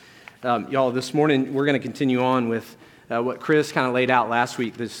Y'all, this morning we're going to continue on with what Chris kind of laid out last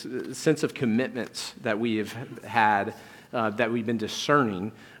week, this sense of commitments that we have had, that we've been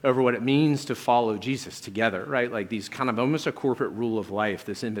discerning over what it means to follow Jesus together, right? Like these kind of almost a corporate rule of life,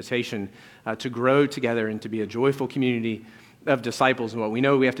 this invitation to grow together and to be a joyful community of disciples. And what we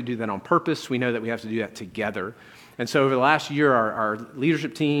know, we have to do that on purpose. We know that we have to do that together. And so over the last year, our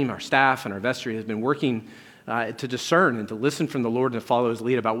leadership team, our staff, and our vestry has been working to discern and to listen from the Lord and to follow His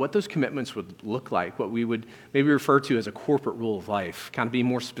lead about what those commitments would look like, what we would maybe refer to as a corporate rule of life, kind of be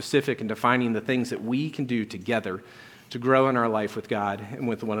more specific in defining the things that we can do together to grow in our life with God and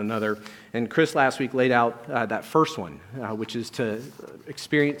with one another. And Chris last week laid out that first one, which is to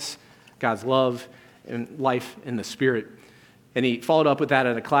experience God's love and life in the Spirit. And he followed up with that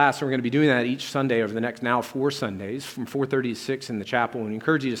at a class, and we're going to be doing that each Sunday over the next now 4 Sundays from 4:30 to 6 in the chapel. And we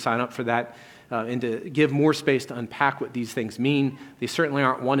encourage you to sign up for that and to give more space to unpack what these things mean. They certainly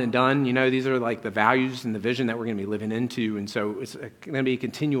aren't one and done. You know, these are like the values and the vision that we're going to be living into. And so it's going to be a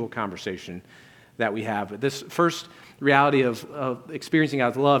continual conversation that we have. But this first reality of experiencing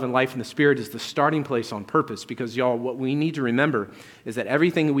God's love and life in the Spirit is the starting place on purpose, because y'all, what we need to remember is that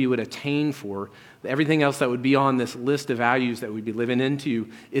everything that we would attain for, everything else that would be on this list of values that we'd be living into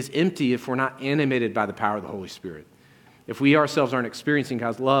is empty if we're not animated by the power of the Holy Spirit. If we ourselves aren't experiencing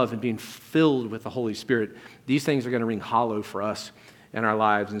God's love and being filled with the Holy Spirit, these things are going to ring hollow for us in our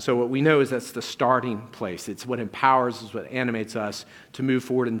lives. And so what we know is that's the starting place. It's what empowers us, what animates us to move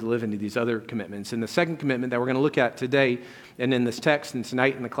forward and to live into these other commitments. And the second commitment that we're going to look at today and in this text and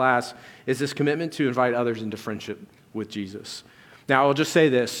tonight in the class is this commitment to invite others into friendship with Jesus. Now, I'll just say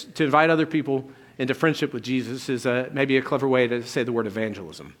this. To invite other people into friendship with Jesus is maybe a clever way to say the word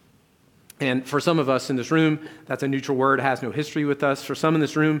evangelism. And for some of us in this room, that's a neutral word, it has no history with us. For some in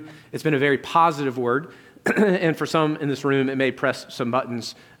this room, it's been a very positive word. And for some in this room, it may press some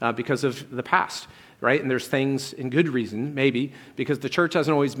buttons because of the past, right? And there's things, in good reason, maybe, because the church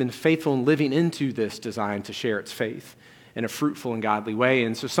hasn't always been faithful in living into this design to share its faith in a fruitful and godly way.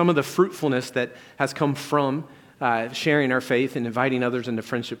 And so some of the fruitfulness that has come from sharing our faith and inviting others into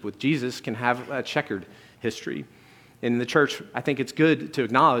friendship with Jesus can have a checkered history. In the church, I think it's good to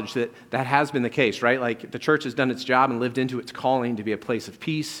acknowledge that that has been the case, right? Like the church has done its job and lived into its calling to be a place of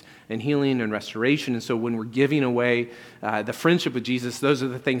peace and healing and restoration. And so when we're giving away the friendship with Jesus, those are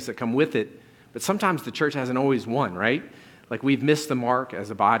the things that come with it. But sometimes the church hasn't always won, right? Like we've missed the mark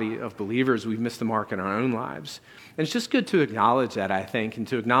as a body of believers. We've missed the mark in our own lives. And it's just good to acknowledge that, I think, and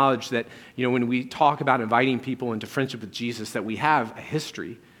to acknowledge that, you know, when we talk about inviting people into friendship with Jesus, that we have a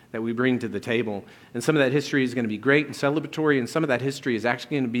history that we bring to the table. And some of that history is going to be great and celebratory, and some of that history is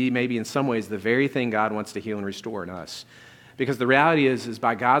actually going to be maybe in some ways the very thing God wants to heal and restore in us. Because the reality is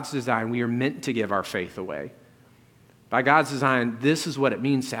by God's design, we are meant to give our faith away. By God's design, this is what it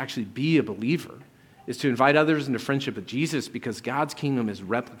means to actually be a believer, is to invite others into friendship with Jesus, because God's kingdom is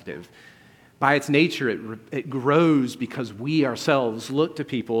replicative. By its nature, it grows because we ourselves look to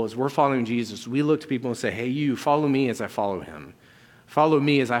people as we're following Jesus. We look to people and say, hey, you, follow me as I follow him. Follow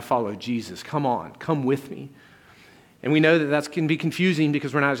me as I follow Jesus. Come on, come with me. And we know that can be confusing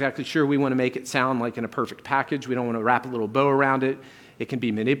because we're not exactly sure. We want to make it sound like in a perfect package. We don't want to wrap a little bow around it. It can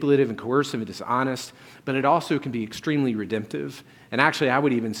be manipulative and coercive and dishonest, but it also can be extremely redemptive. And actually, I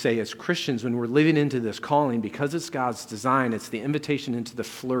would even say as Christians, when we're living into this calling, because it's God's design, it's the invitation into the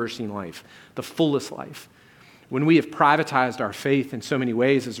flourishing life, the fullest life. When we have privatized our faith in so many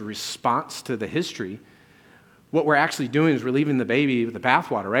ways as a response to the history, what we're actually doing is we're leaving the baby with the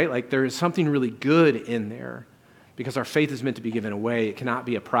bathwater, right? Like there is something really good in there because our faith is meant to be given away. It cannot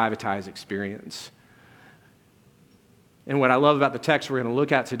be a privatized experience. And what I love about the text we're going to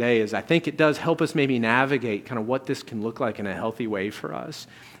look at today is I think it does help us maybe navigate kind of what this can look like in a healthy way for us.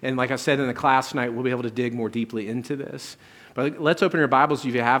 And like I said in the class tonight, we'll be able to dig more deeply into this. But let's open your Bibles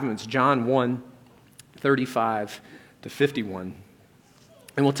if you have them. It's John 1:35 to 51.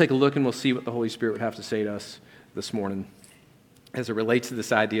 And we'll take a look and we'll see what the Holy Spirit would have to say to us this morning as it relates to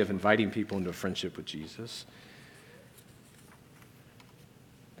this idea of inviting people into a friendship with Jesus.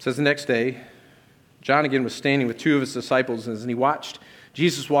 It says the next day, John again was standing with 2 of his disciples, and as he watched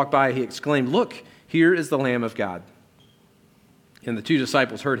Jesus walk by, he exclaimed, "Look, here is the Lamb of God." And the 2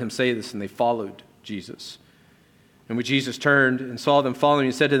 disciples heard him say this, and they followed Jesus. And when Jesus turned and saw them following,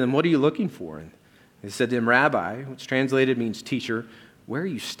 he said to them, "What are you looking for?" And he said to him, "Rabbi," which translated means teacher, "where are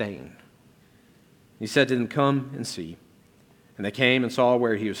you staying?" He said to them, "Come and see." And they came and saw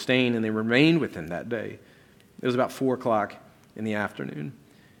where he was staying, and they remained with him that day. It was about 4 o'clock in the afternoon.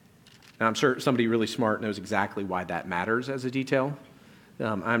 Now, I'm sure somebody really smart knows exactly why that matters as a detail.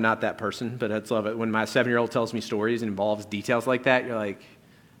 I'm not that person, but I love it. When my 7-year-old tells me stories and involves details like that, you're like,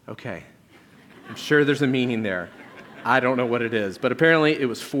 Okay, I'm sure there's a meaning there. I don't know what it is, but apparently it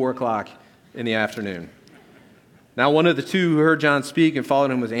was 4 o'clock in the afternoon. Now one of the two who heard John speak and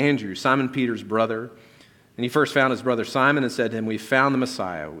followed him was Andrew, Simon Peter's brother. And he first found his brother Simon and said to him, "We found the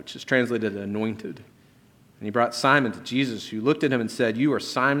Messiah," which is translated anointed. And he brought Simon to Jesus, who looked at him and said, "You are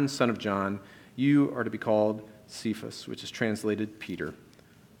Simon, son of John. You are to be called Cephas," which is translated Peter.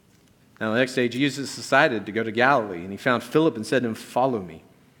 Now the next day Jesus decided to go to Galilee, and he found Philip and said to him, "Follow me."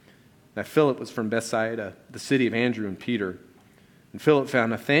 Now Philip was from Bethsaida, the city of Andrew and Peter. And Philip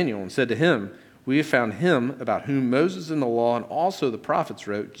found Nathanael and said to him, "We have found him about whom Moses in the law and also the prophets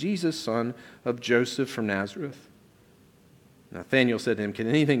wrote, Jesus, son of Joseph from Nazareth." Nathanael said to him, "Can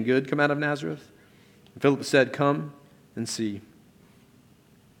anything good come out of Nazareth?" And Philip said, "Come and see."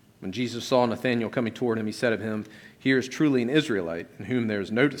 When Jesus saw Nathanael coming toward him, he said of him, "Here is truly an Israelite in whom there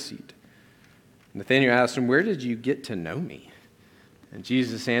is no deceit." Nathanael asked him, "Where did you get to know me?" And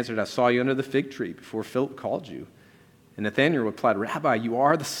Jesus answered, "I saw you under the fig tree before Philip called you." And Nathanael replied, "Rabbi, you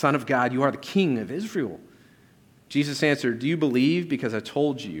are the Son of God. You are the King of Israel." Jesus answered, "Do you believe because I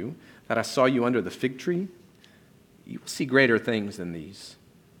told you that I saw you under the fig tree? You will see greater things than these."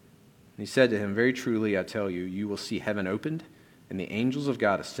 And he said to him, "Very truly, I tell you, you will see heaven opened and the angels of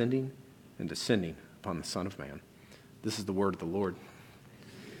God ascending and descending upon the Son of Man." This is the word of the Lord.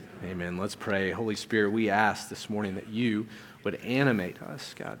 Amen. Let's pray. Holy Spirit, we ask this morning that you would animate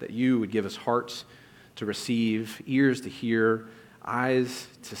us, God, that you would give us hearts to receive, ears to hear, eyes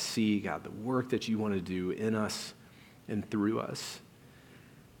to see, God, the work that you want to do in us and through us.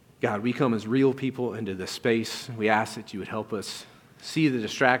 God, we come as real people into this space. We ask that you would help us see the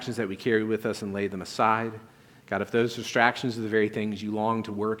distractions that we carry with us and lay them aside. God, if those distractions are the very things you long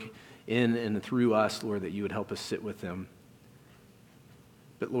to work in and through us, Lord, that you would help us sit with them.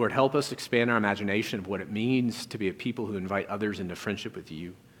 But Lord, help us expand our imagination of what it means to be a people who invite others into friendship with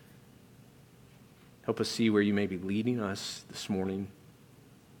you. Help us see where you may be leading us this morning.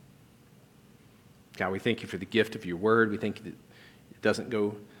 God, we thank you for the gift of your word. We thank you that it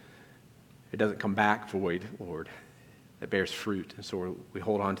doesn't come back void, Lord. It bears fruit. And so we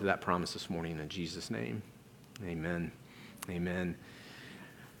hold on to that promise this morning in Jesus' name. Amen. Amen.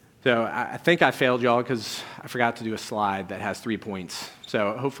 So I think I failed y'all because I forgot to do a slide that has 3 points.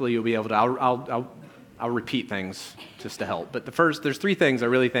 So hopefully you'll be able to, I'll repeat things just to help. But there's 3 things I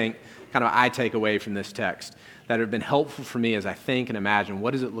really think kind of I take away from this text that have been helpful for me as I think and imagine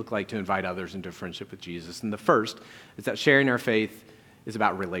what does it look like to invite others into friendship with Jesus. And the first is that sharing our faith is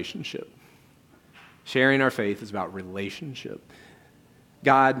about relationship. Sharing our faith is about relationship.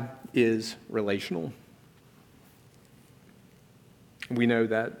 God is relational. We know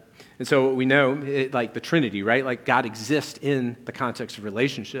that. And so we know, like the Trinity, right? Like God exists in the context of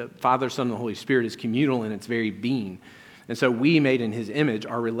relationship. Father, Son, and the Holy Spirit is communal in its very being. And so we, made in his image,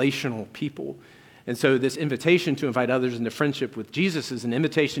 are relational people. And so this invitation to invite others into friendship with Jesus is an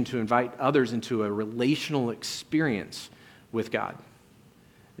invitation to invite others into a relational experience with God.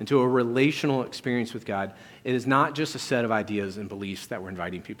 Into a relational experience with God. It is not just a set of ideas and beliefs that we're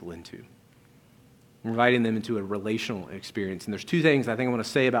inviting people into. We're inviting them into a relational experience. And there's 2 things I think I want to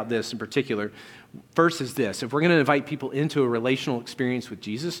say about this in particular. First is this: if we're going to invite people into a relational experience with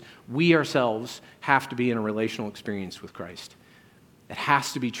Jesus, we ourselves have to be in a relational experience with Christ. It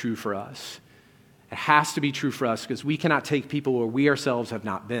has to be true for us. It has to be true for us because we cannot take people where we ourselves have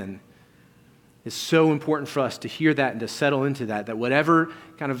not been. It's so important for us to hear that and to settle into that whatever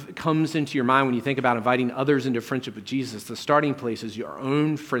kind of comes into your mind when you think about inviting others into friendship with Jesus, the starting place is your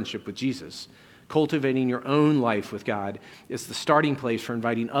own friendship with Jesus. Cultivating your own life with God is the starting place for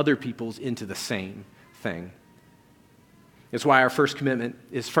inviting other people's into the same thing. It's why our first commitment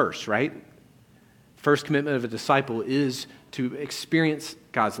is first, right? First commitment of a disciple is to experience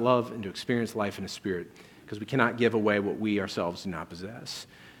God's love and to experience life in His Spirit, because we cannot give away what we ourselves do not possess.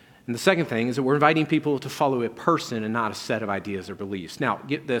 And the second thing is that we're inviting people to follow a person and not a set of ideas or beliefs. Now,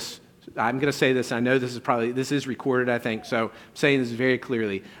 get this. I'm going to say this. I know this is recorded, I think, so I'm saying this very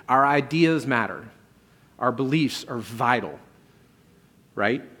clearly. Our ideas matter. Our beliefs are vital,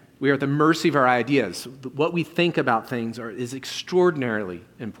 right? We are at the mercy of our ideas. What we think about things is extraordinarily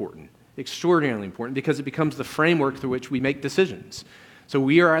important because it becomes the framework through which we make decisions. So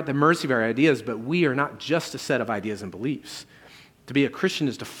we are at the mercy of our ideas, but we are not just a set of ideas and beliefs. To be a Christian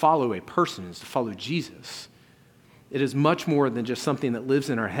is to follow a person, is to follow Jesus. It is much more than just something that lives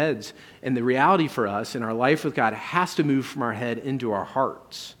in our heads. And the reality for us in our life with God has to move from our head into our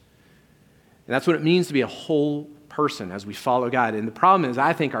hearts. And that's what it means to be a whole person as we follow God. And the problem is,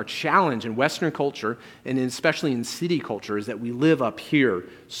 I think our challenge in Western culture, and especially in city culture, is that we live up here.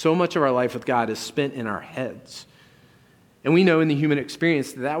 So much of our life with God is spent in our heads. And we know in the human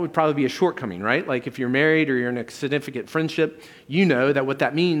experience that would probably be a shortcoming, right? Like if you're married or you're in a significant friendship, you know that what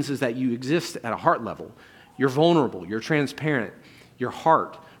that means is that you exist at a heart level. You're vulnerable, you're transparent. Your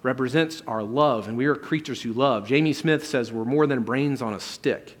heart represents our love, and we are creatures who love. Jamie Smith says we're more than brains on a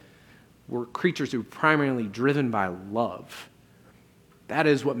stick. We're creatures who are primarily driven by love. That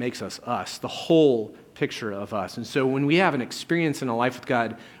is what makes us us, the whole picture of us. And so when we have an experience in a life with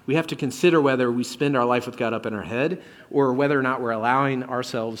God, we have to consider whether we spend our life with God up in our head or whether or not we're allowing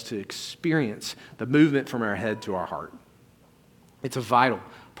ourselves to experience the movement from our head to our heart. It's a vital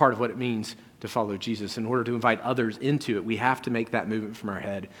part of what it means to follow Jesus. In order to invite others into it, we have to make that movement from our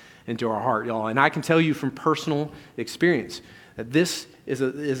head into our heart, y'all. And I can tell you from personal experience that this is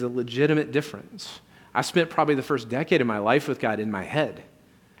a legitimate difference. I spent probably the first decade of my life with God in my head.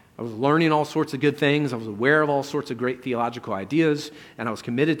 I was learning all sorts of good things. I was aware of all sorts of great theological ideas, and I was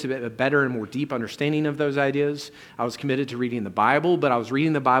committed to a better and more deep understanding of those ideas. I was committed to reading the Bible, but I was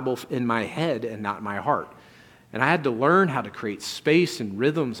reading the Bible in my head and not my heart. And I had to learn how to create space and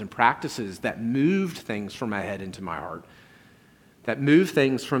rhythms and practices that moved things from my head into my heart, that moved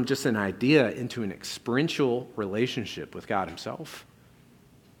things from just an idea into an experiential relationship with God himself.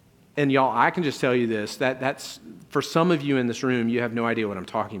 And y'all, I can just tell you this, that's for some of you in this room, you have no idea what I'm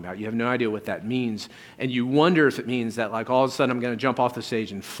talking about. You have no idea what that means. And you wonder if it means that like all of a sudden I'm going to jump off the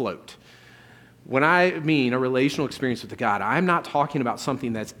stage and float. When I mean a relational experience with God, I'm not talking about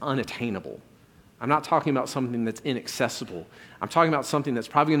something that's unattainable. I'm not talking about something that's inaccessible. I'm talking about something that's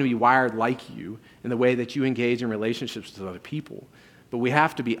probably going to be wired like you in the way that you engage in relationships with other people. But we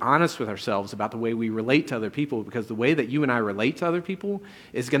have to be honest with ourselves about the way we relate to other people, because the way that you and I relate to other people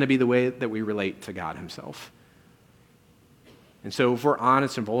is going to be the way that we relate to God himself. And so if we're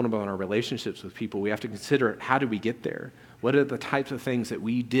honest and vulnerable in our relationships with people, we have to consider how did we get there? What are the types of things that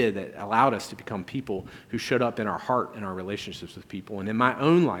we did that allowed us to become people who showed up in our heart in our relationships with people? And in my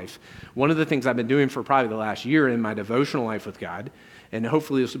own life, one of the things I've been doing for probably the last year in my devotional life with God, and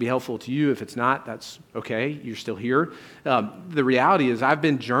hopefully this will be helpful to you. If it's not, that's okay. You're still here. The reality is I've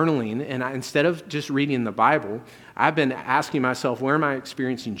been journaling, and instead of just reading the Bible, I've been asking myself, where am I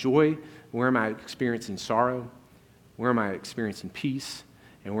experiencing joy? Where am I experiencing sorrow? Where am I experiencing peace?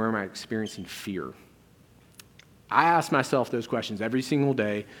 And where am I experiencing fear? I ask myself those questions every single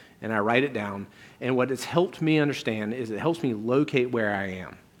day, and I write it down. And what it's helped me understand is it helps me locate where I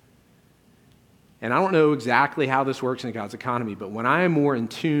am. And I don't know exactly how this works in God's economy, but when I am more in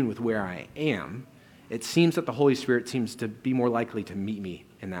tune with where I am, it seems that the Holy Spirit seems to be more likely to meet me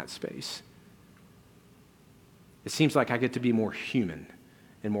in that space. It seems like I get to be more human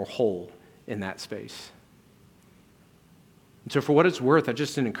and more whole in that space. And so for what it's worth, that's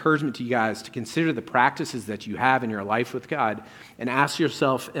just an encouragement to you guys to consider the practices that you have in your life with God and ask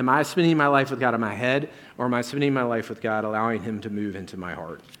yourself, am I spending my life with God in my head, or am I spending my life with God allowing him to move into my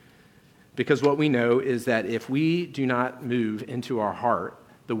heart? Because what we know is that if we do not move into our heart,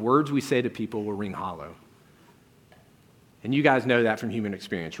 the words we say to people will ring hollow. And you guys know that from human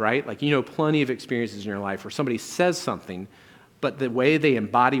experience, right? Like, you know plenty of experiences in your life where somebody says something, but the way they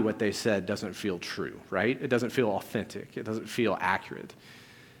embody what they said doesn't feel true, right? It doesn't feel authentic. It doesn't feel accurate.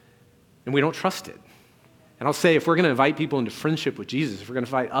 And we don't trust it. And I'll say, if we're going to invite people into friendship with Jesus, if we're going to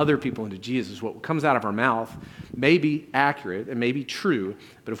invite other people into Jesus, what comes out of our mouth may be accurate and may be true,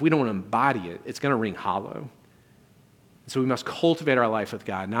 but if we don't embody it, it's going to ring hollow. So we must cultivate our life with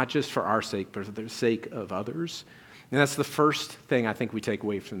God, not just for our sake, but for the sake of others. And that's the first thing I think we take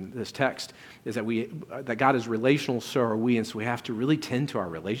away from this text, is that God is relational, so are we, and so we have to really tend to our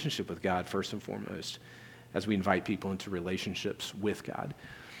relationship with God first and foremost as we invite people into relationships with God.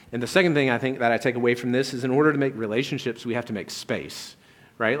 And the second thing I think that I take away from this is in order to make relationships, we have to make space,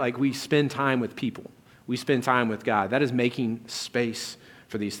 right? Like we spend time with people. We spend time with God. That is making space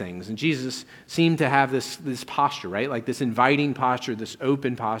for these things. And Jesus seemed to have this posture, right? Like this inviting posture, this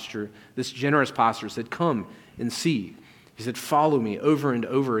open posture, this generous posture. Said, come and see. He said, follow me over and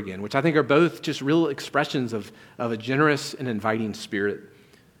over again, which I think are both just real expressions of a generous and inviting spirit.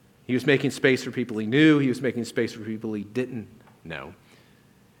 He was making space for people he knew. He was making space for people he didn't know.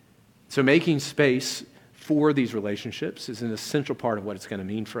 So making space for these relationships is an essential part of what it's going to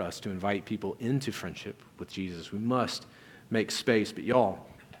mean for us to invite people into friendship with Jesus. We must make space. But y'all,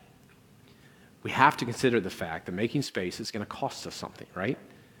 we have to consider the fact that making space is going to cost us something, right?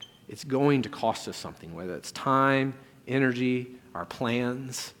 It's going to cost us something, whether it's time, energy, our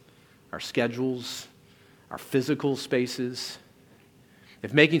plans, our schedules, our physical spaces.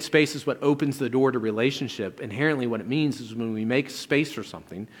 If making space is what opens the door to relationship, inherently what it means is when we make space for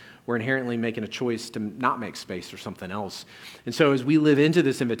something, we're inherently making a choice to not make space for something else. And so as we live into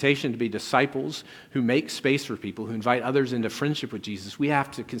this invitation to be disciples who make space for people, who invite others into friendship with Jesus, we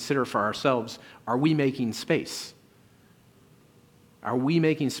have to consider for ourselves, are we making space? Are we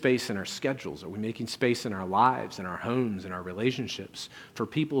making space in our schedules? Are we making space in our lives, in our homes, in our relationships for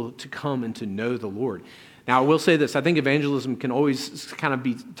people to come and to know the Lord? Now, I will say this. I think evangelism can always kind of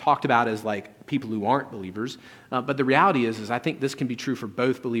be talked about as like people who aren't believers. But the reality is I think this can be true for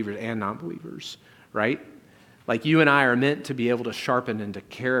both believers and non-believers, right? Like you and I are meant to be able to sharpen and to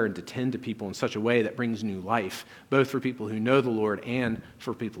care and to tend to people in such a way that brings new life, both for people who know the Lord and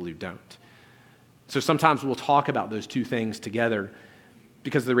for people who don't. So sometimes we'll talk about those two things together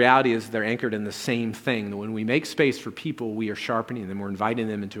because the reality is they're anchored in the same thing. When we make space for people, we are sharpening them. We're inviting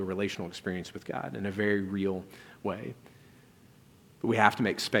them into a relational experience with God in a very real way. But we have to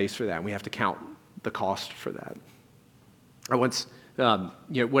make space for that, and we have to count the cost for that. I once,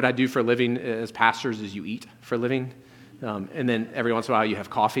 what I do for a living as pastors is you eat for a living, and then every once in a while you have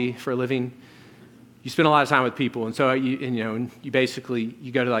coffee for a living. You spend a lot of time with people, and so you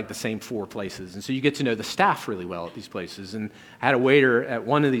go to like the same 4 places, and so you get to know the staff really well at these places. And I had a waiter at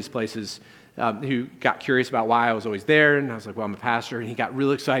one of these places who got curious about why I was always there, and I was like, "Well, I'm a pastor," and he got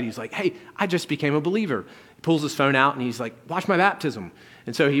real excited. He's like, "Hey, I just became a believer." He pulls his phone out and he's like, "Watch my baptism."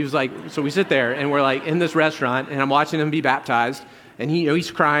 And so he was like, so we sit there and we're like in this restaurant, and I'm watching him be baptized. And he's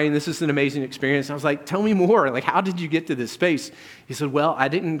crying. This is an amazing experience. I was like, "Tell me more. Like, how did you get to this space?" He said, "Well, I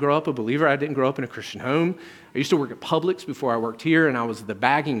didn't grow up a believer. I didn't grow up in a Christian home. I used to work at Publix before I worked here, and I was the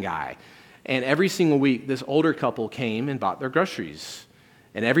bagging guy. And every single week, this older couple came and bought their groceries.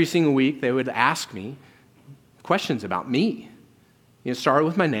 And every single week, they would ask me questions about me. It started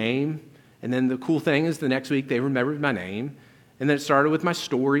with my name, and then the cool thing is the next week, they remembered my name. And then it started with my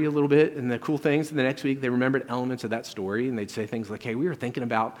story a little bit, and the cool things, and the next week they remembered elements of that story, and they'd say things like, 'Hey, we were thinking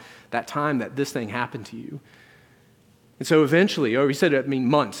about that time that this thing happened to you.' And so eventually, we said it,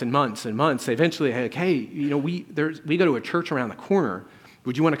 months and months and months, they eventually, like, 'Hey, we go to a church around the corner.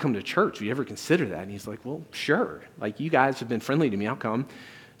 Would you want to come to church? Would you ever consider that?' And he's like, 'Well, sure. Like, you guys have been friendly to me. I'll come.'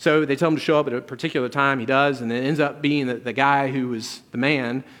 So they tell him to show up at a particular time. He does, and it ends up being that the guy who was the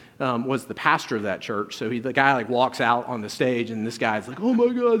man was the pastor of that church. So the guy like walks out on the stage, and this guy's like, 'Oh my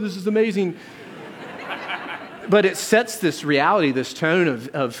God, this is amazing.' But it sets this reality, this tone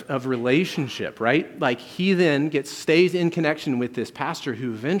of relationship, right? Like he then stays in connection with this pastor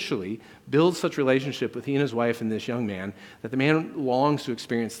who eventually builds such relationship with he and his wife and this young man that the man longs to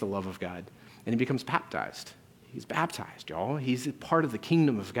experience the love of God, and he becomes baptized. He's baptized, y'all. He's a part of the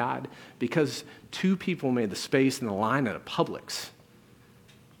kingdom of God because 2 people made the space in the line at a Publix.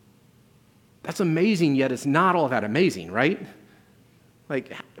 That's amazing, yet it's not all that amazing, right?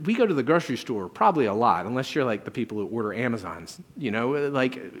 Like, we go to the grocery store probably a lot, unless you're like the people who order Amazons,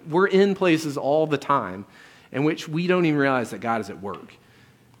 like we're in places all the time in which we don't even realize that God is at work.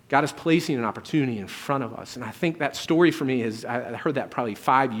 God is placing an opportunity in front of us. And I think that story for me I heard that probably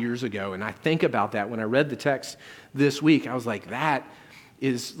 5 years ago, and I think about that when I read the text this week. I was like, that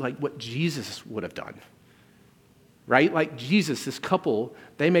is like what Jesus would have done. Right? Like Jesus, this couple,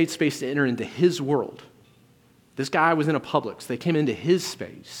 they made space to enter into his world. This guy was in a Publix. They came into his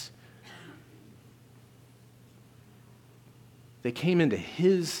space. They came into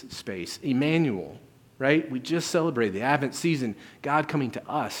his space. Emmanuel, right? We just celebrated the Advent season, God coming to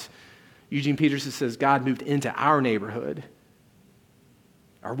us. Eugene Peterson says God moved into our neighborhood.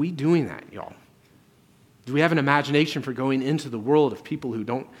 Are we doing that, y'all? Do we have an imagination for going into the world of people who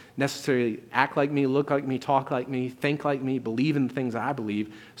don't necessarily act like me, look like me, talk like me, think like me, believe in the things I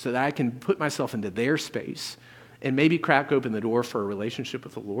believe, so that I can put myself into their space and maybe crack open the door for a relationship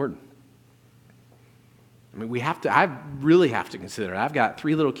with the Lord? I really have to consider it. I've got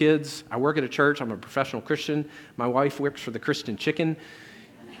 3 little kids. I work at a church. I'm a professional Christian. My wife works for the Christian Chicken.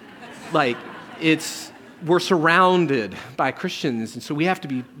 We're surrounded by Christians, and so we have to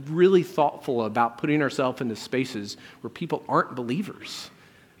be really thoughtful about putting ourselves into spaces where people aren't believers.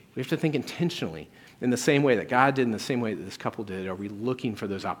 We have to think intentionally in the same way that God did, in the same way that this couple did. Are we looking for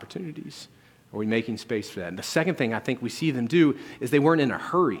those opportunities? Are we making space for that? And the second thing I think we see them do is they weren't in a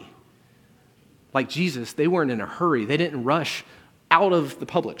hurry. Like Jesus, they weren't in a hurry. They didn't rush out of the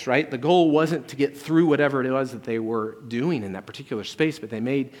Publix, right? The goal wasn't to get through whatever it was that they were doing in that particular space, but they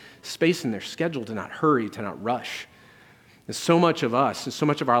made space in their schedule to not hurry, to not rush. And so much of us and so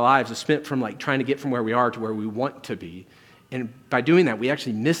much of our lives is spent from like trying to get from where we are to where we want to be. And by doing that, we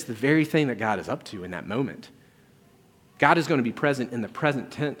actually miss the very thing that God is up to in that moment. God is going to be present in the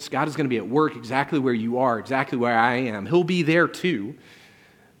present tense. God is going to be at work exactly where you are, exactly where I am. He'll be there too.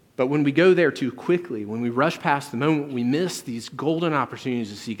 But when we go there too quickly, when we rush past the moment, we miss these golden opportunities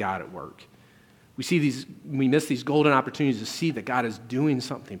to see God at work. We miss these golden opportunities to see that God is doing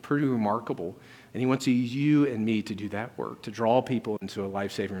something pretty remarkable, and he wants to use you and me to do that work, to draw people into a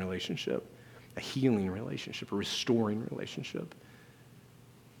life-saving relationship, a healing relationship, a restoring relationship.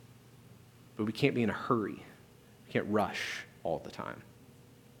 But we can't be in a hurry. We can't rush all the time.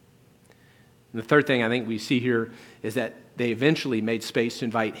 And the third thing I think we see here is that they eventually made space to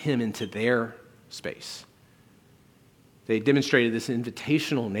invite him into their space. They demonstrated this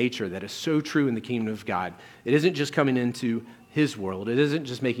invitational nature that is so true in the kingdom of God. It isn't just coming into his world. It isn't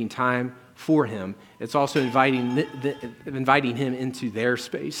just making time for him. It's also inviting him into their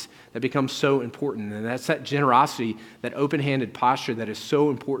space that becomes so important. And that's that generosity, that open-handed posture that is so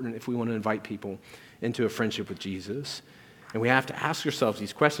important if we want to invite people into a friendship with Jesus. And we have to ask ourselves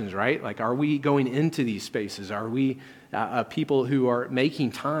these questions, right? Like, are we going into these spaces? Are we people who are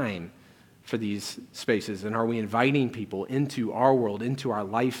making time for these spaces? And are we inviting people into our world, into our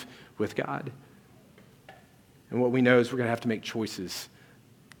life with God? And what we know is we're going to have to make choices.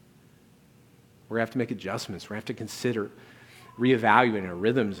 We're going to have to make adjustments. We're going to have to consider reevaluating our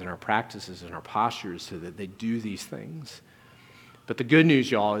rhythms and our practices and our postures so that they do these things. But the good news,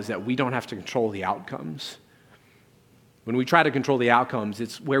 y'all, is that we don't have to control the outcomes. When we try to control the outcomes,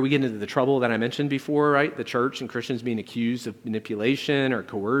 it's where we get into the trouble that I mentioned before, right? The church and Christians being accused of manipulation or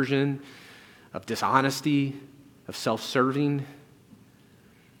coercion, of dishonesty, of self-serving.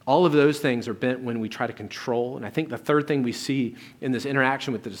 All of those things are bent when we try to control. And I think the third thing we see in this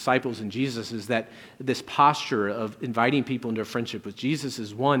interaction with the disciples and Jesus is that this posture of inviting people into a friendship with Jesus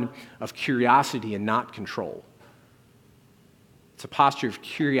is one of curiosity and not control. It's a posture of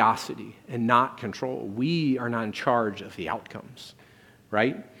curiosity and not control. We are not in charge of the outcomes,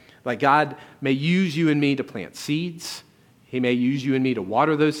 right? Like, God may use you and me to plant seeds. He may use you and me to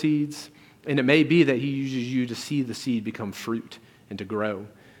water those seeds. And it may be that he uses you to see the seed become fruit and to grow.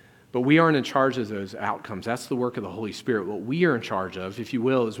 But we aren't in charge of those outcomes. That's the work of the Holy Spirit. What we are in charge of, if you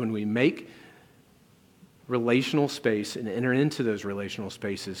will, is when we make relational space and enter into those relational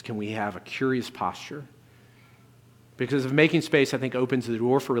spaces, can we have a curious posture? Because of making space, I think, opens the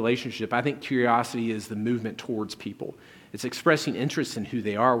door for relationship. I think curiosity is the movement towards people. It's expressing interest in who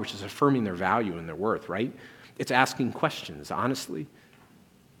they are, which is affirming their value and their worth, right? It's asking questions, honestly.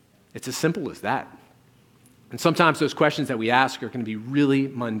 It's as simple as that. And sometimes those questions that we ask are going to be really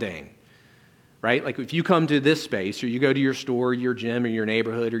mundane, right? Like, if you come to this space, or you go to your store, your gym, or your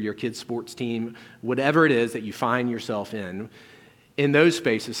neighborhood, or your kid's sports team, whatever it is that you find yourself in those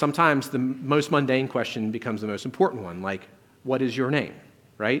spaces, sometimes the most mundane question becomes the most important one, like, what is your name,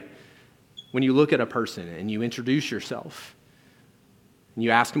 right? When you look at a person and you introduce yourself, and you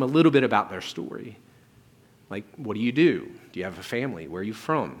ask them a little bit about their story, like, what do? Do you have a family? Where are you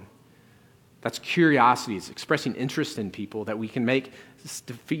from? That's curiosity. It's expressing interest in people that we can make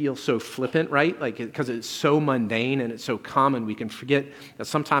to feel so flippant, right? Like, because it's so mundane and it's so common, we can forget that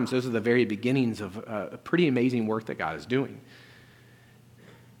sometimes those are the very beginnings of a pretty amazing work that God is doing.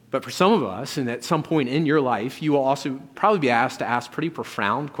 But for some of us, and at some point in your life, you will also probably be asked to ask pretty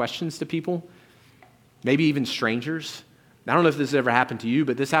profound questions to people, maybe even strangers. I don't know if this has ever happened to you,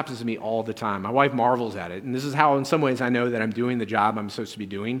 but this happens to me all the time. My wife marvels at it, and this is how, in some ways, I know that I'm doing the job I'm supposed to be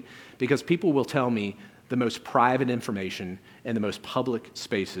doing, because people will tell me the most private information in the most public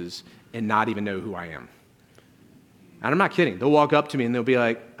spaces and not even know who I am. And I'm not kidding. They'll walk up to me and they'll be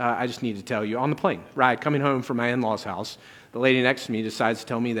like, I just need to tell you, on the plane ride, coming home from my in-laws' house, the lady next to me decides to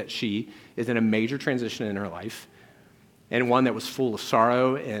tell me that she is in a major transition in her life, and one that was full of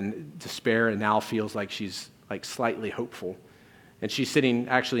sorrow and despair, and now feels like she's like slightly hopeful. And she's sitting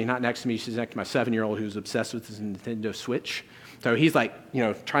actually not next to me, she's next to my 7-year-old who's obsessed with his Nintendo Switch. So he's like,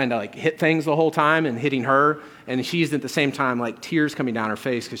 trying to like hit things the whole time and hitting her, and she's at the same time like tears coming down her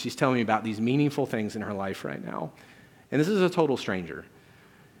face because she's telling me about these meaningful things in her life right now. And this is a total stranger.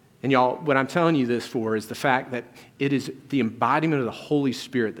 And y'all, what I'm telling you this for is the fact that it is the embodiment of the Holy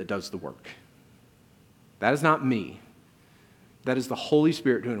Spirit that does the work. That is not me. That is the Holy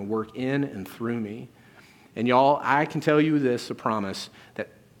Spirit doing a work in and through me. And y'all, I can tell you this, a promise,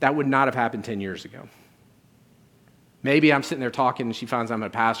 that would not have happened 10 years ago. Maybe I'm sitting there talking and she finds I'm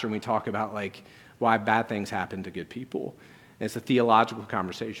a pastor and we talk about like why bad things happen to good people. And it's a theological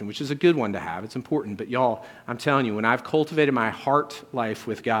conversation, which is a good one to have. It's important. But y'all, I'm telling you, when I've cultivated my heart life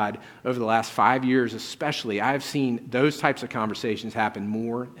with God over the last 5 years especially, I've seen those types of conversations happen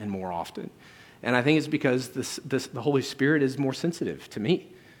more and more often. And I think it's because the Holy Spirit is more sensitive to me.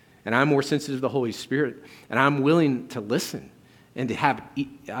 And I'm more sensitive to the Holy Spirit. And I'm willing to listen and to have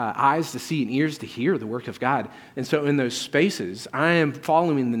eyes to see and ears to hear the work of God. And so in those spaces, I am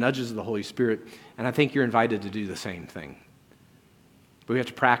following the nudges of the Holy Spirit, and I think you're invited to do the same thing. But we have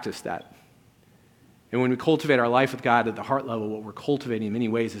to practice that. And when we cultivate our life with God at the heart level, what we're cultivating in many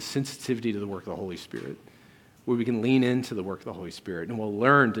ways is sensitivity to the work of the Holy Spirit, where we can lean into the work of the Holy Spirit, and we'll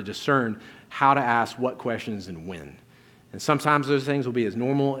learn to discern how to ask what questions and when. And sometimes those things will be as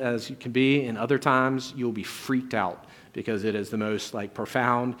normal as you can be, and other times you'll be freaked out because it is the most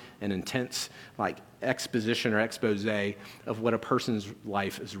profound and intense exposition or expose of what a person's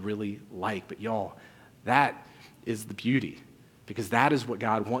life is really like. But y'all, that is the beauty, because that is what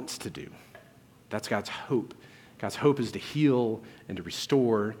God wants to do. That's God's hope. God's hope is to heal and to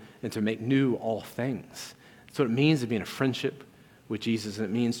restore and to make new all things. That's what it means to be in a friendship with Jesus, and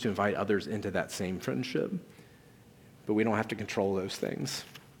it means to invite others into that same friendship. But we don't have to control those things.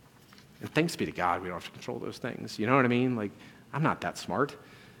 And thanks be to God, we don't have to control those things. You know what I mean? I'm not that smart.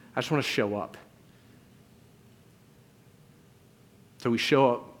 I just want to show up. So we show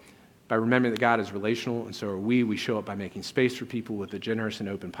up by remembering that God is relational, and so are we. We show up by making space for people with a generous and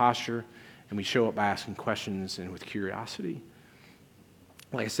open posture, and we show up by asking questions and with curiosity.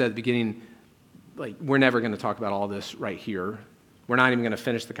 Like I said at the beginning, we're never going to talk about all this right here. We're not even going to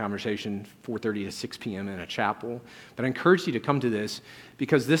finish the conversation 4:30 to 6 p.m. in a chapel. But I encourage you to come to this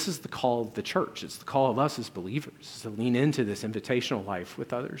because this is the call of the church. It's the call of us as believers to lean into this invitational life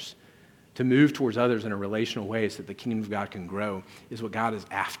with others, to move towards others in a relational way so that the kingdom of God can grow is what God is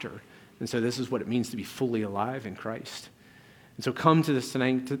after. And so this is what it means to be fully alive in Christ. And so come to this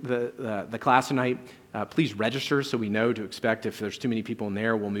tonight, to the class tonight. Please register so we know to expect. If there's too many people in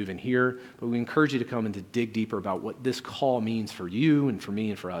there, we'll move in here. But we encourage you to come and to dig deeper about what this call means for you and for me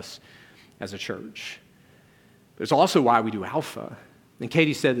and for us as a church. But it's also why we do Alpha. And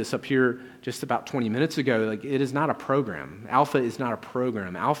Katie said this up here just about 20 minutes ago. It is not a program. Alpha is not a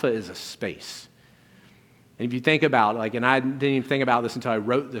program. Alpha is a space. And if you think about, and I didn't even think about this until I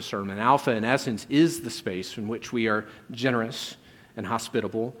wrote this sermon, Alpha, in essence, is the space in which we are generous and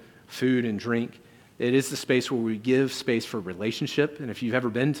hospitable, food and drink. It is the space where we give space for relationship. And if you've ever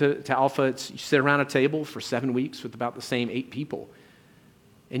been to Alpha, you sit around a table for 7 weeks with about the same 8 people.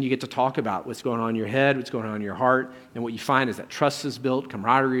 And you get to talk about what's going on in your head, what's going on in your heart. And what you find is that trust is built,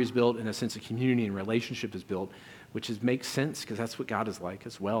 camaraderie is built, and a sense of community and relationship is built, which makes sense because that's what God is like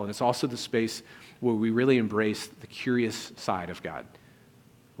as well. And it's also the space where we really embrace the curious side of God,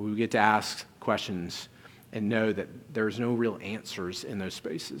 where we get to ask questions and know that there's no real answers in those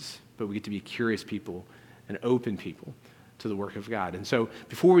spaces, but we get to be curious people and open people to the work of God. And so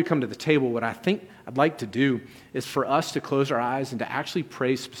before we come to the table, what I think I'd like to do is for us to close our eyes and to actually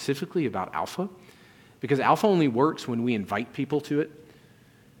pray specifically about Alpha, because Alpha only works when we invite people to it.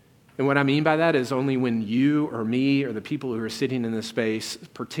 And what I mean by that is only when you or me or the people who are sitting in this space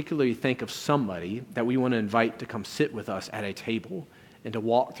particularly think of somebody that we want to invite to come sit with us at a table and to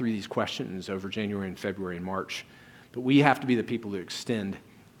walk through these questions over January and February and March. But we have to be the people who extend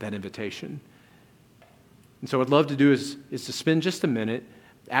that invitation. And so what I'd love to do is to spend just a minute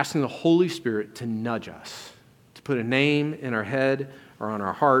asking the Holy Spirit to nudge us, to put a name in our head or on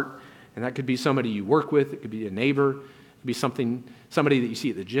our heart. And that could be somebody you work with. It could be a neighbor. It could be somebody that you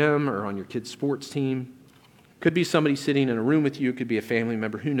see at the gym or on your kid's sports team. It could be somebody sitting in a room with you. It could be a family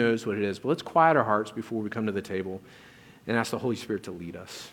member. Who knows what it is? But let's quiet our hearts before we come to the table and ask the Holy Spirit to lead us.